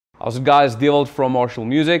How's it guys, Devald from Marshall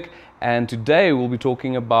Music, and today we'll be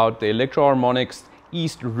talking about the Electro-Harmonix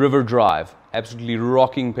East River Drive. Absolutely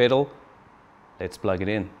rocking pedal. Let's plug it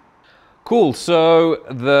in. Cool, so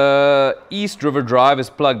the East River Drive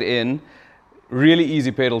is plugged in. Really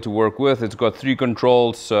easy pedal to work with. It's got 3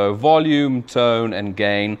 controls, so volume, tone and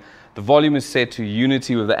gain. The volume is set to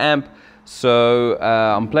unity with the amp. So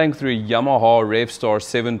I'm playing through a Yamaha Revstar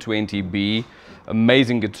 720B.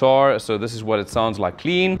 Amazing guitar, so this is what it sounds like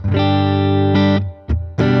clean.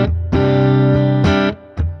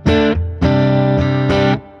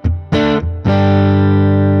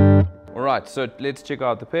 Alright, so let's check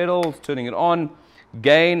out the pedals, turning it on.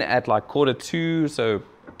 Gain at like 1/4, so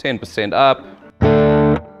 10% up.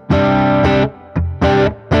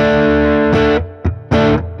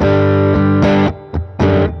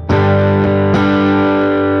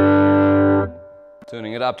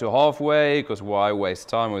 Turning it up to halfway, because why waste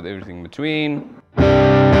time with everything in between?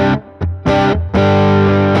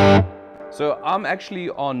 So I'm actually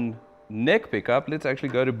on neck pickup. Let's actually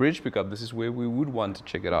go to bridge pickup. This is where we would want to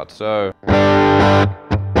check it out. So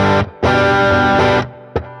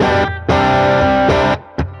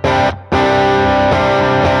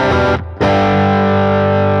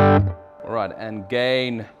alright, and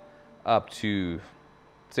gain up to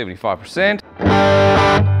 75%.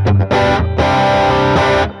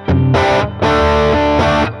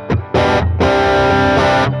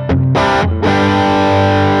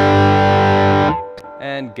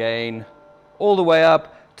 And gain all the way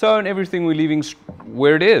up, tone, everything we're leaving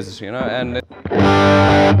where it is, you know, and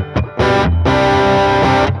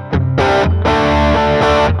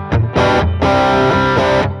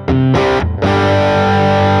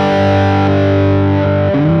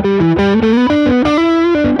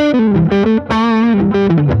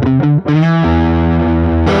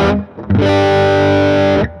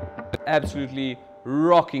absolutely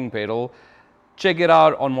rocking pedal. Check it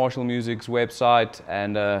out on Marshall Music's website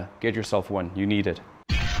and get yourself one. You need it.